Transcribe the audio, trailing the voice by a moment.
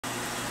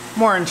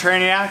Morning,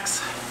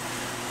 Trainiacs.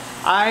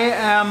 I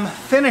am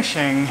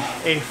finishing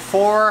a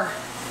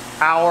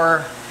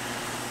 4-hour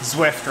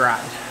Zwift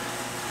ride.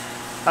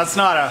 That's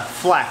not a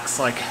flex,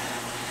 like,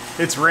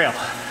 it's real.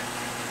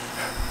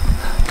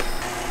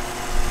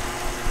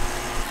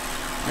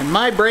 And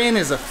my brain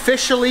is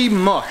officially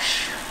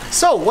mush.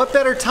 So what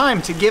better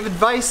time to give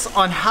advice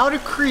on how to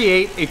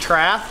create a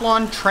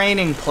triathlon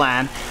training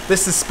plan.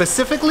 This is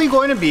specifically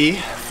going to be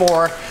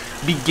for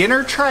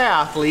beginner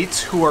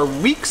triathletes who are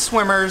weak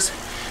swimmers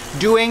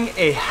doing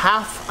a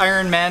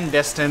half-ironman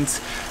distance.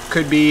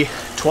 Could be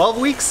 12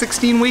 weeks,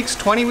 16 weeks,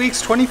 20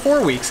 weeks,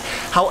 24 weeks.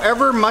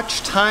 However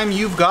much time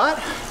you've got,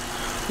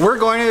 we're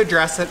going to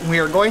address it. We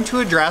are going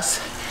to address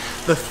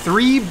the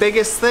 3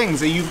 biggest things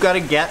that you've got to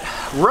get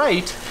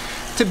right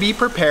to be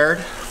prepared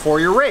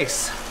for your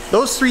race.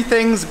 Those 3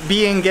 things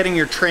being getting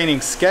your training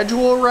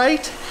schedule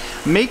right,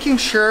 making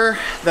sure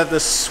that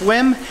the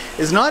swim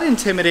is not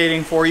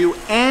intimidating for you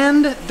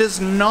and does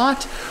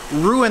not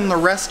ruin the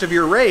rest of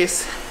your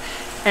race,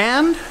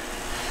 and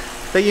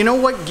that you know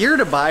what gear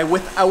to buy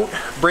without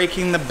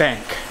breaking the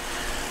bank.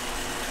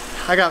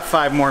 I got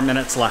 5 more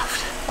minutes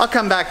left. I'll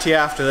come back to you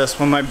after this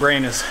when my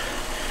brain is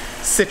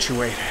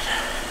situated.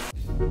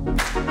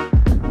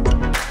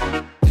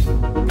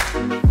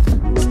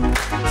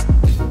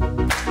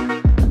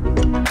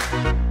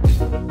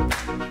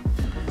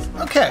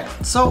 Okay,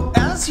 so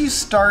as you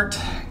start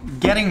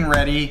getting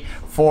ready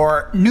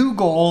for new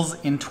goals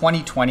in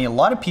 2020, a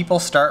lot of people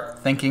start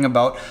thinking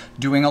about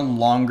doing a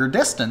longer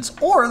distance,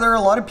 or there are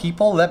a lot of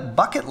people that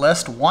bucket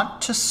list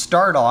want to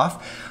start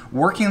off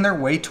working their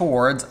way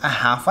towards a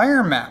half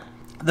Ironman.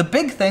 The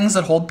big things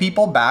that hold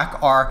people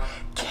back are,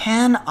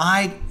 can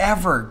I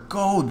ever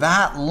go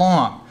that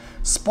long?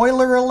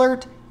 Spoiler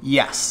alert,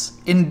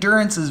 yes.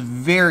 Endurance is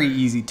very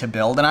easy to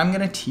build, and I'm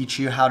gonna teach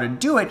you how to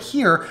do it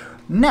here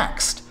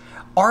next.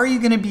 Are you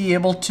gonna be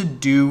able to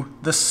do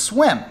the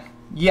swim?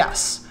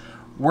 Yes.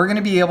 We're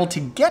gonna be able to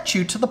get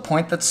you to the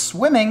point that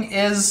swimming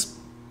is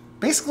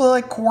basically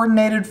like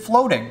coordinated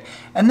floating.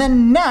 And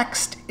then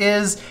next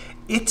is,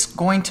 it's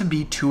going to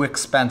be too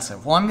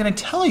expensive. Well, I'm gonna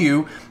tell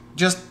you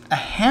just a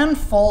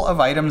handful of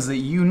items that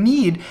you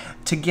need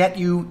to get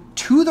you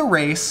to the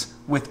race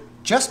with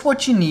just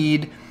what you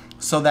need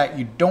so that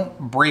you don't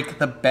break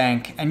the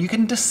bank and you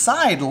can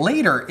decide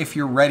later if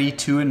you're ready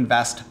to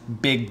invest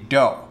big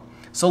dough.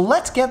 So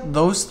let's get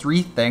those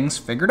 3 things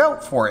figured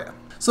out for you.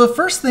 So the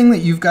first thing that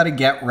you've got to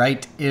get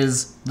right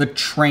is the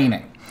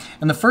training.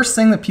 And the first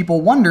thing that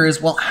people wonder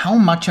is, well, how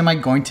much am I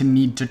going to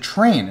need to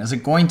train? Is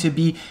it going to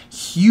be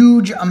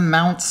huge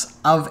amounts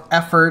of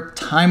effort,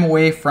 time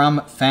away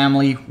from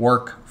family,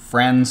 work,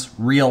 friends,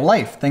 real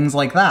life, things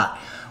like that?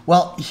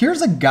 Well,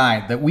 here's a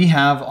guide that we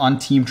have on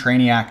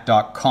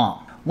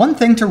teamtrainiac.com. One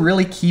thing to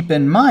really keep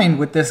in mind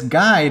with this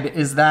guide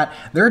is that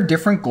there are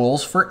different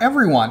goals for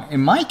everyone. In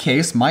my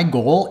case, my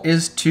goal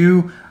is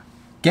to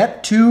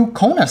get to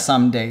Kona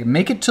someday,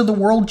 make it to the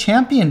World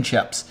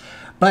Championships.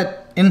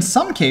 But in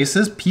some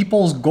cases,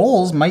 people's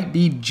goals might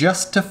be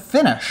just to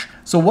finish.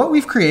 So what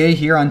we've created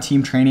here on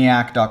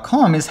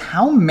teamtrainiac.com is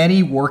how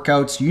many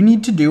workouts you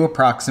need to do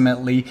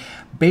approximately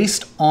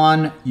based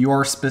on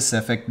your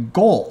specific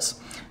goals.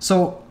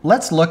 So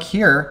let's look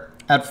here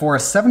at, for a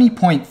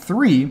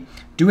 70.3,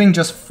 doing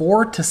just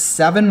 4 to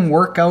 7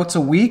 workouts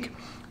a week,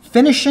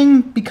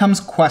 finishing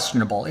becomes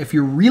questionable. If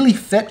you're really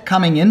fit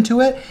coming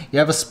into it, you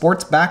have a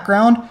sports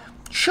background,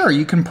 sure,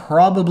 you can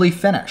probably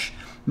finish.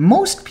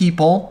 Most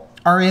people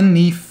are in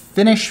the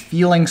finish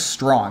feeling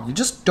strong. You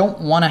just don't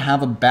want to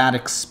have a bad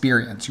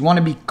experience. You want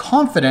to be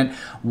confident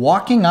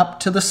walking up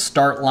to the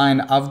start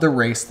line of the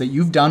race that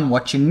you've done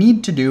what you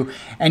need to do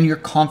and you're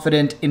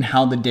confident in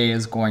how the day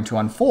is going to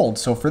unfold.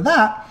 So for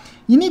that,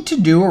 you need to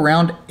do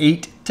around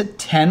 8 to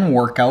 10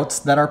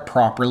 workouts that are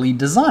properly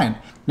designed.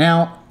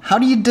 Now, how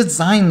do you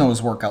design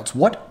those workouts?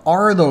 What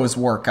are those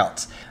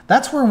workouts?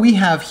 That's where we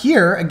have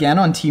here, again,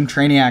 on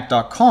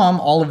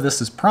teamtrainiac.com, all of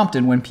this is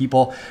prompted when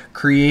people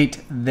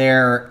create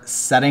their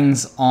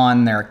settings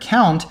on their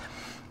account,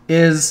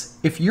 is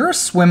if you're a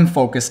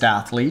swim-focused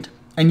athlete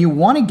and you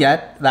want to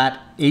get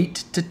that 8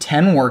 to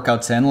 10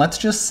 workouts in, let's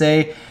just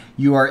say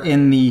you are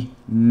in the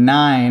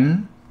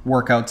 9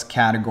 workouts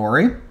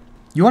category,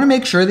 you want to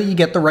make sure that you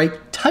get the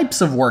right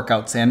types of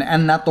workouts in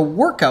and that the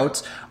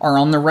workouts are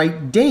on the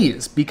right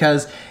days,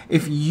 because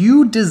if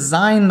you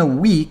design the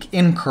week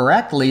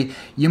incorrectly,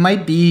 you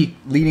might be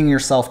leading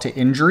yourself to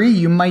injury,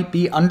 you might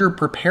be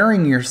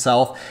under-preparing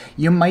yourself,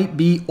 you might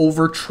be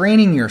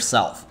overtraining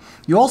yourself.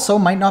 You also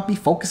might not be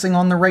focusing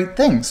on the right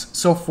things.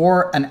 So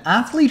for an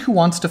athlete who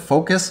wants to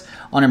focus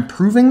on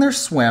improving their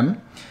swim,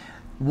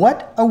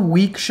 what a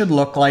week should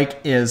look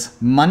like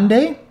is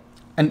Monday,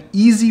 an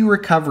easy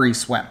recovery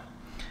swim.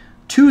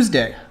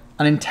 Tuesday,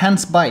 an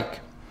intense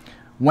bike.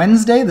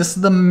 Wednesday, this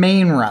is the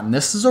main run.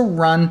 This is a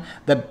run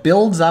that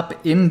builds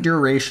up in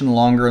duration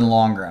longer and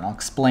longer, and I'll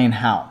explain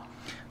how.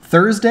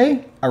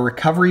 Thursday, a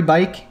recovery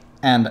bike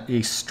and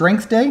a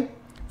strength day.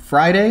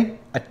 Friday,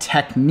 a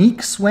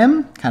technique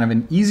swim, kind of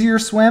an easier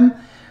swim.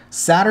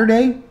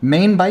 Saturday,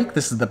 main bike.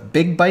 This is the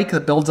big bike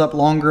that builds up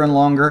longer and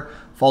longer,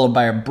 followed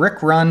by a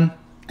brick run,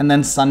 and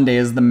then Sunday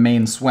is the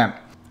main swim.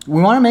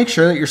 We want to make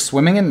sure that you're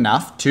swimming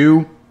enough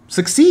to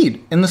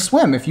succeed in the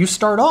swim. If you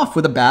start off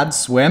with a bad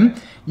swim,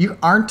 you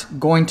aren't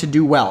going to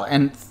do well.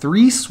 And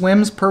 3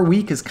 swims per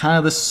week is kind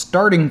of the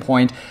starting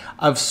point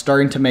of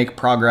starting to make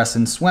progress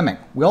in swimming.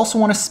 We also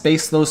want to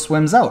space those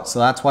swims out. So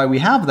that's why we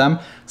have them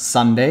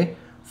Sunday,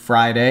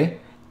 Friday,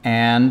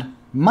 and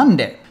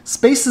Monday.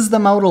 Spaces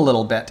them out a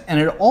little bit. And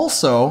it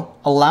also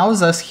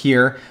allows us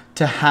here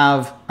to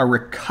have a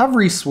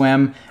recovery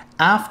swim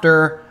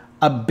after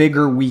a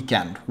bigger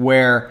weekend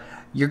where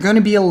you're going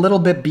to be a little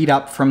bit beat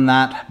up from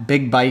that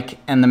big bike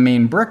and the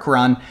main brick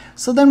run.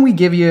 So then we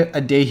give you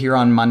a day here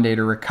on Monday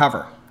to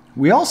recover.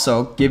 We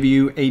also give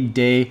you a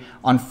day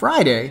on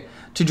Friday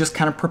to just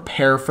kind of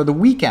prepare for the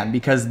weekend,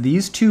 because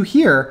these 2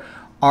 here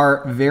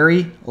are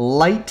very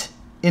light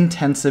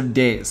intensive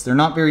days. They're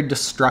not very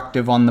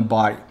destructive on the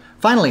body.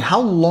 Finally, how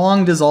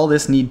long does all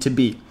this need to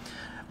be?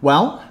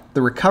 Well,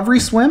 the recovery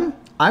swim,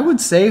 I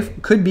would say,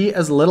 could be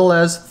as little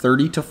as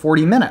 30 to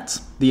 40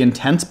 minutes. The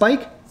intense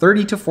bike,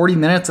 30 to 40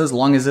 minutes as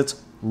long as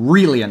it's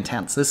really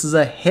intense. This is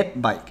a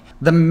HIIT bike.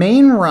 The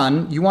main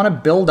run, you want to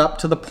build up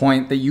to the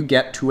point that you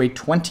get to a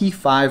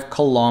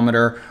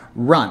 25-kilometer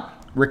run.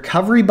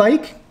 Recovery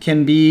bike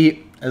can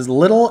be as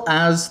little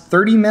as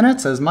 30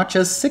 minutes, as much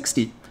as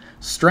 60.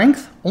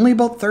 Strength, only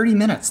about 30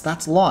 minutes.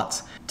 That's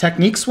lots.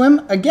 Technique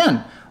swim,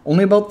 again,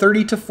 only about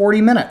 30 to 40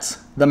 minutes.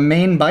 The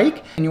main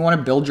bike, and you want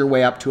to build your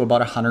way up to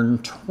about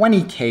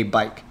 120K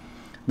bike.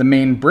 The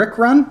main brick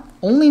run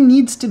only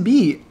needs to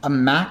be a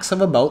max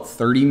of about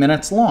 30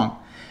 minutes long.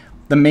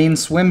 The main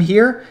swim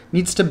here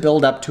needs to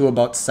build up to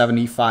about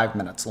 75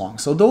 minutes long.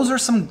 So those are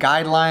some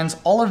guidelines,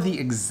 all of the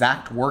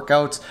exact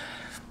workouts.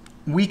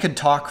 We could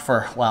talk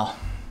for, well,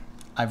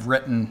 I've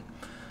written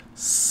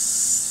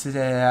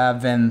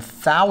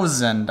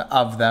 7,000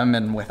 of them,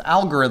 and with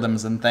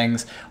algorithms and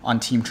things on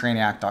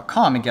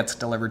teamtrainiac.com, it gets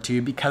delivered to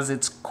you because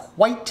it's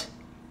quite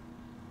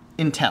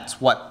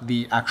intense what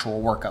the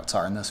actual workouts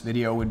are. And this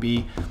video would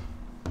be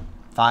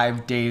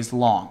 5 days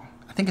long.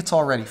 I think it's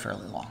already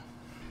fairly long.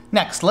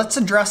 Next, let's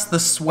address the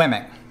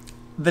swimming.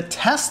 The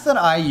test that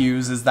I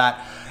use is that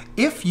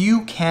if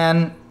you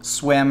can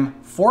swim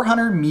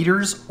 400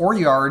 meters or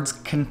yards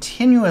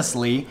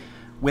continuously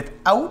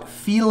without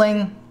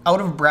feeling out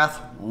of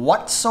breath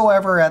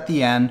whatsoever at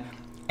the end,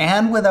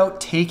 and without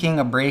taking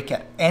a break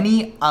at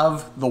any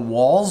of the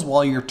walls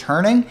while you're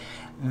turning,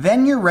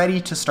 then you're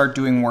ready to start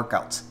doing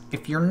workouts.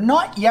 If you're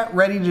not yet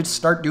ready to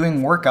start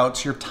doing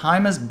workouts, your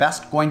time is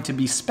best going to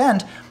be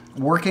spent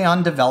working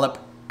on develop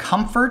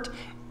comfort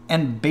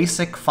and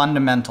basic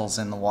fundamentals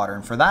in the water.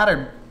 And for that,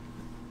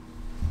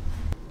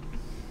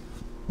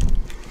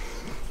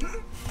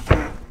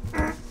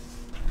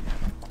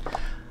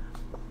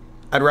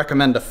 I'd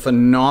recommend a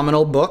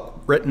phenomenal book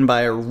written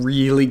by a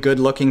really good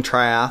looking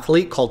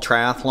triathlete called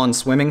Triathlon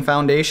Swimming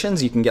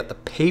Foundations. You can get the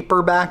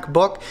paperback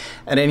book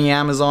at any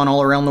Amazon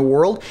all around the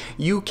world.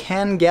 You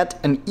can get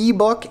an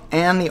ebook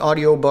and the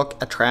audiobook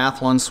at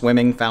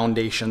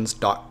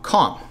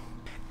triathlonswimmingfoundations.com.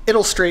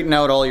 It'll straighten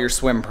out all your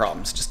swim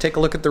problems. Just take a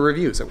look at the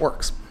reviews, it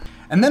works.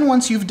 And then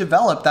once you've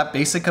developed that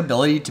basic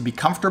ability to be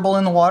comfortable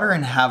in the water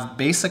and have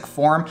basic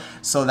form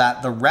so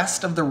that the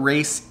rest of the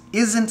race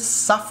isn't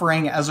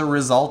suffering as a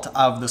result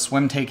of the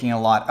swim taking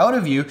a lot out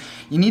of you,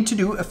 you need to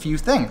do a few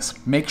things.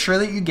 Make sure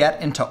that you get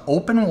into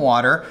open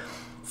water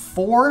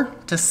 4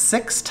 to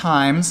 6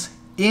 times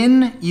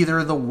in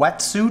either the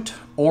wetsuit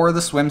or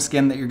the swim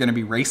skin that you're going to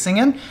be racing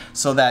in,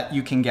 so that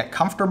you can get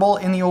comfortable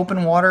in the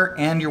open water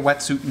and your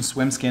wetsuit and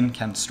swim skin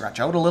can stretch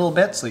out a little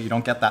bit so you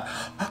don't get that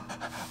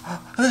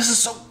this is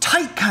so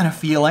tight kind of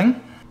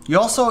feeling. You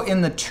also,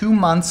 in the 2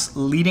 months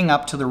leading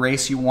up to the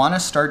race, you want to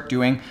start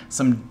doing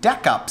some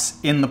deck ups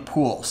in the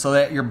pool so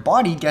that your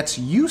body gets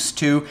used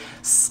to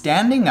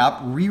standing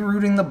up,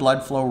 rerouting the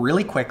blood flow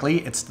really quickly.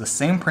 It's the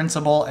same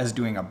principle as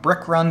doing a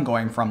brick run,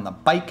 going from the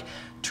bike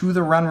to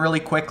the run really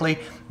quickly.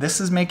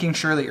 This is making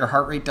sure that your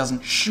heart rate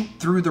doesn't shoot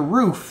through the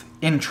roof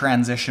in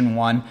transition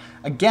 1,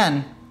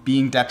 again,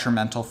 being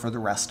detrimental for the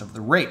rest of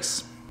the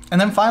race. And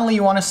then finally,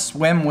 you want to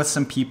swim with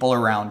some people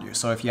around you.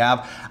 So if you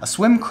have a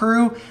swim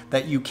crew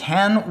that you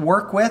can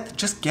work with,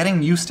 just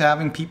getting used to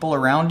having people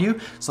around you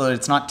so that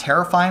it's not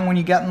terrifying when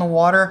you get in the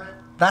water,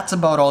 that's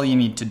about all you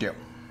need to do.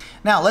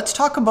 Now let's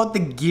talk about the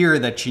gear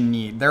that you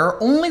need. There are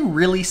only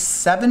really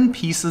 7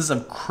 pieces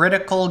of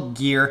critical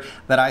gear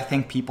that I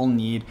think people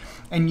need.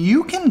 And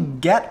you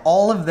can get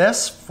all of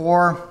this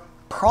for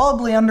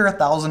probably under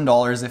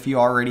 $1,000 if you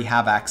already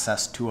have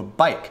access to a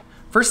bike.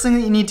 First thing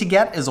that you need to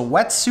get is a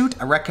wetsuit.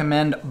 I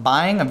recommend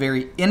buying a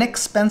very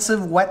inexpensive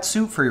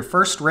wetsuit for your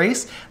first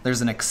race.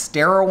 There's an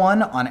Xterra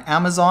one on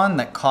Amazon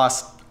that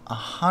costs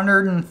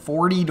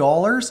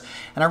 $140.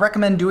 And I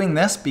recommend doing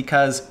this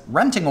because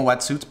renting a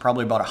wetsuit's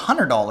probably about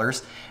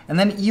 $100. And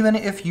then even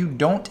if you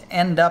don't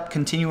end up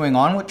continuing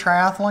on with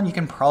triathlon, you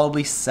can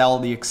probably sell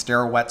the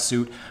Xterra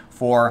wetsuit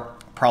for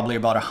probably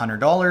about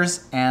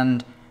 $100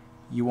 and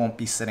you won't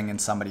be sitting in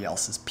somebody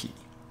else's pee.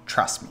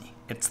 Trust me,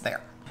 it's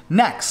there.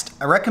 Next,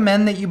 I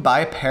recommend that you buy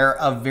a pair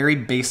of very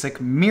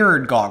basic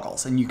mirrored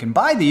goggles, and you can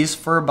buy these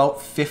for about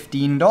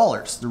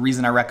 $15. The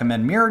reason I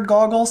recommend mirrored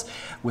goggles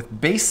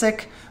with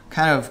basic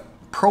kind of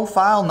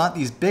profile, not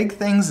these big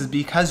things, is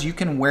because you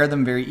can wear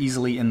them very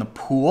easily in the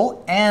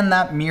pool, and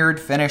that mirrored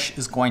finish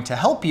is going to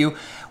help you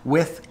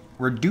with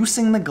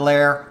reducing the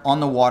glare on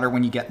the water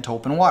when you get into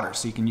open water.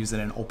 So you can use it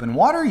in open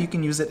water, you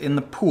can use it in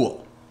the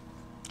pool.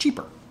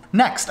 Cheaper.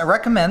 Next, I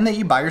recommend that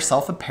you buy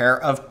yourself a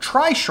pair of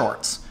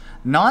tri-shorts,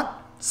 not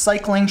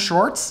cycling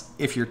shorts.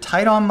 If you're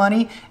tight on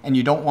money and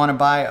you don't want to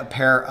buy a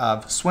pair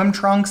of swim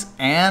trunks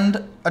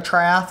and a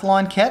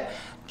triathlon kit,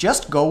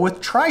 just go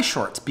with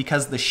tri-shorts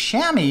because the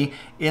chamois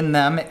in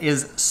them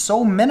is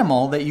so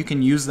minimal that you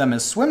can use them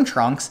as swim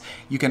trunks.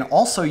 You can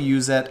also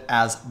use it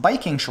as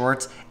biking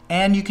shorts,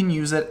 and you can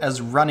use it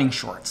as running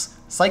shorts.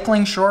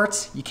 Cycling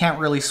shorts, you can't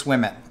really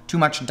swim in. Too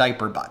much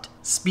diaper butt.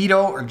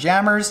 Speedo or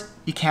jammers,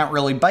 you can't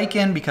really bike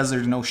in because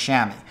there's no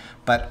chamois.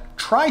 But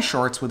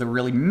tri-shorts with a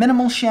really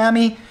minimal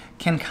chamois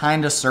can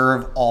kind of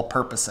serve all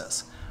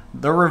purposes.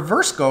 The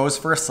reverse goes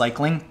for a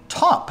cycling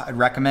top. I'd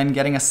recommend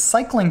getting a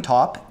cycling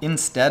top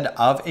instead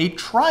of a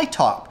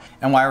tri-top.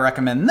 And why I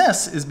recommend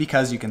this is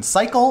because you can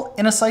cycle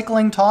in a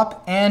cycling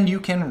top and you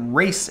can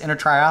race in a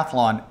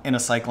triathlon in a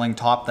cycling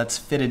top that's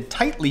fitted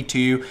tightly to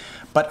you.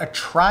 But a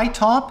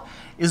tri-top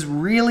is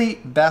really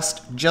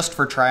best just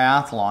for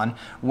triathlon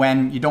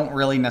when you don't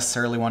really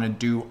necessarily want to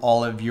do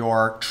all of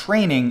your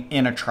training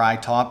in a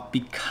tri-top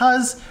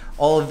because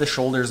all of the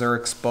shoulders are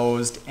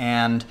exposed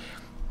and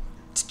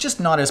it's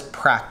just not as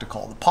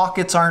practical. The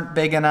pockets aren't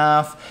big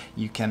enough.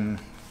 You can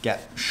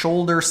get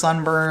shoulder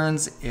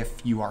sunburns if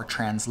you are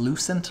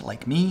translucent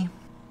like me.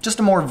 Just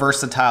a more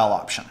versatile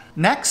option.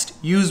 Next,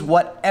 use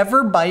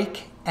whatever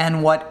bike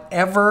and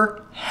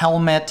whatever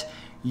helmet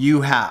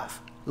you have.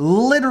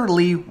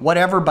 Literally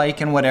whatever bike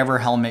and whatever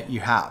helmet you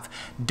have.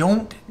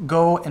 Don't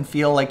go and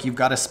feel like you've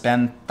got to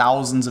spend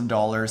thousands of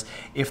dollars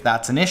if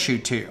that's an issue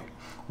to you.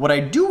 What I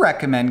do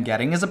recommend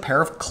getting is a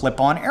pair of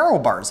clip-on aero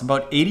bars.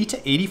 About 80 to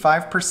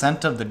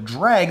 85% of the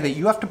drag that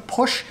you have to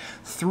push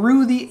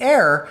through the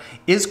air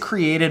is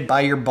created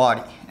by your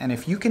body. And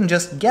if you can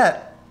just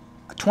get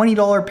a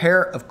 $20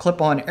 pair of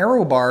clip-on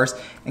aero bars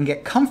and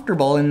get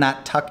comfortable in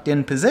that tucked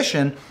in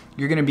position,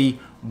 you're gonna be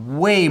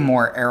way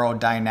more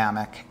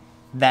aerodynamic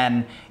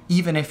than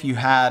even if you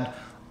had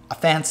a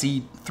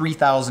fancy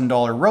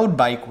 $3,000 road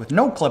bike with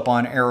no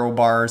clip-on aero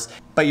bars,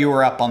 but you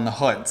were up on the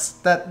hoods.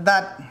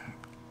 That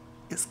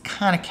is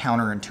kind of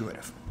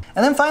counterintuitive.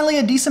 And then finally,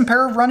 a decent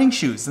pair of running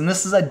shoes. And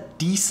this is a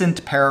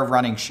decent pair of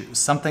running shoes,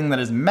 something that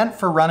is meant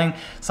for running,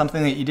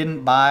 something that you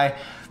didn't buy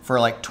for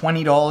like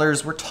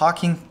 $20. We're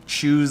talking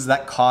shoes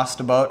that cost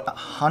about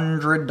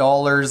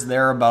 $100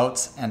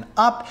 thereabouts and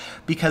up,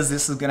 because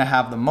this is gonna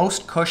have the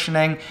most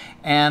cushioning.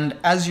 And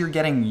as you're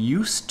getting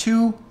used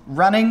to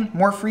running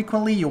more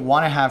frequently, you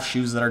wanna have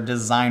shoes that are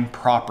designed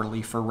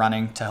properly for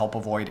running to help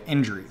avoid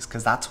injuries,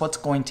 because that's what's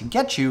going to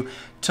get you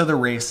to the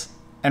race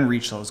and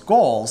reach those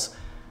goals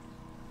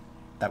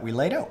that we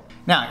laid out.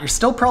 Now, you're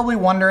still probably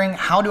wondering,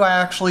 how do I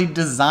actually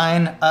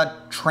design a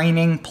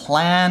training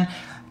plan?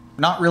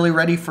 Not really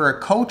ready for a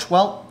coach?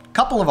 Well, a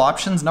couple of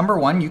options. Number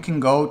one, you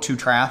can go to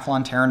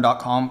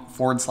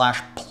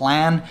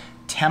triathlontaren.com/plan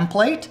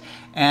template,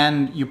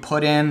 and you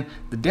put in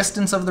the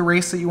distance of the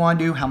race that you want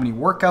to do, how many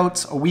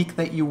workouts a week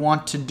that you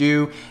want to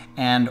do,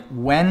 and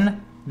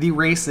when the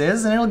race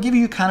is, and it'll give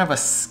you kind of a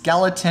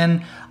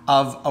skeleton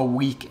of a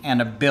week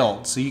and a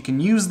build. So you can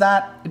use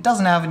that. It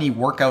doesn't have any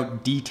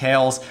workout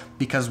details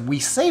because we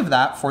save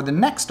that for the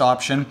next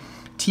option,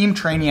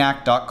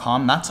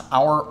 teamtrainiac.com. That's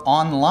our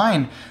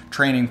online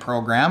training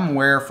program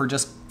where for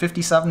just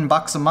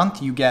 $57 a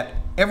month, you get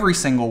every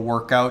single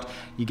workout.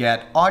 You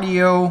get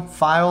audio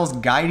files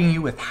guiding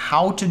you with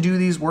how to do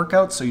these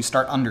workouts, so you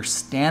start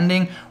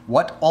understanding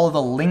what all of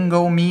the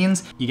lingo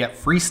means. You get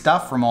free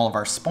stuff from all of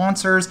our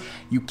sponsors.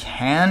 You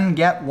can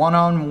get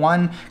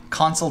one-on-one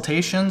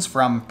consultations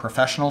from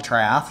professional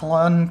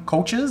triathlon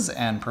coaches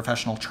and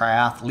professional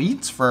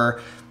triathletes for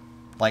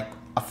like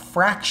a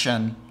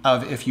fraction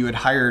of if you had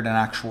hired an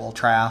actual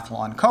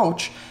triathlon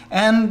coach.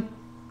 And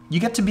you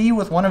get to be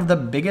with one of the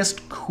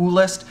biggest,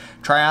 coolest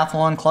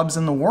triathlon clubs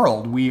in the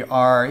world. We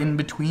are in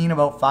between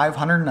about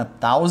 500 and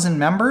 1,000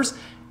 members,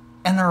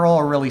 and they're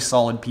all really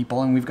solid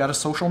people. And we've got a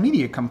social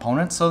media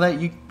component so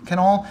that you can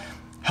all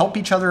help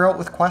each other out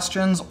with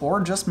questions or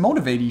just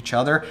motivate each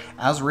other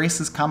as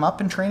races come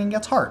up and training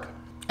gets hard.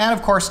 And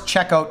of course,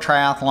 check out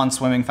Triathlon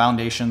Swimming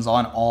Foundations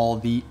on all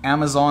the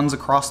Amazons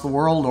across the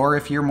world, or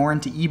if you're more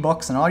into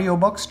ebooks and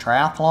audiobooks,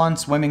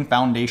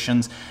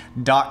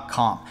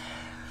 triathlonswimmingfoundations.com.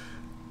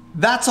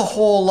 That's a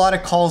whole lot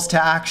of calls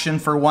to action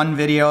for one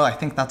video. I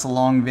think that's a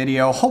long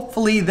video.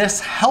 Hopefully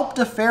this helped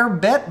a fair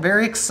bit.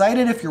 Very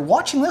excited. If you're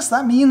watching this,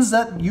 that means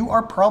that you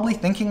are probably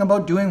thinking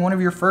about doing one of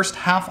your first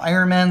half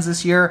Ironmans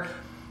this year.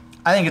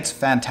 I think it's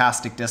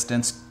fantastic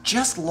distance,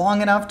 just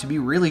long enough to be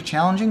really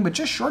challenging, but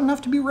just short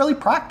enough to be really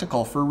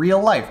practical for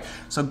real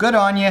life. So good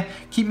on you.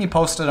 Keep me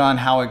posted on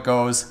how it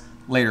goes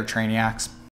later, Trainiacs.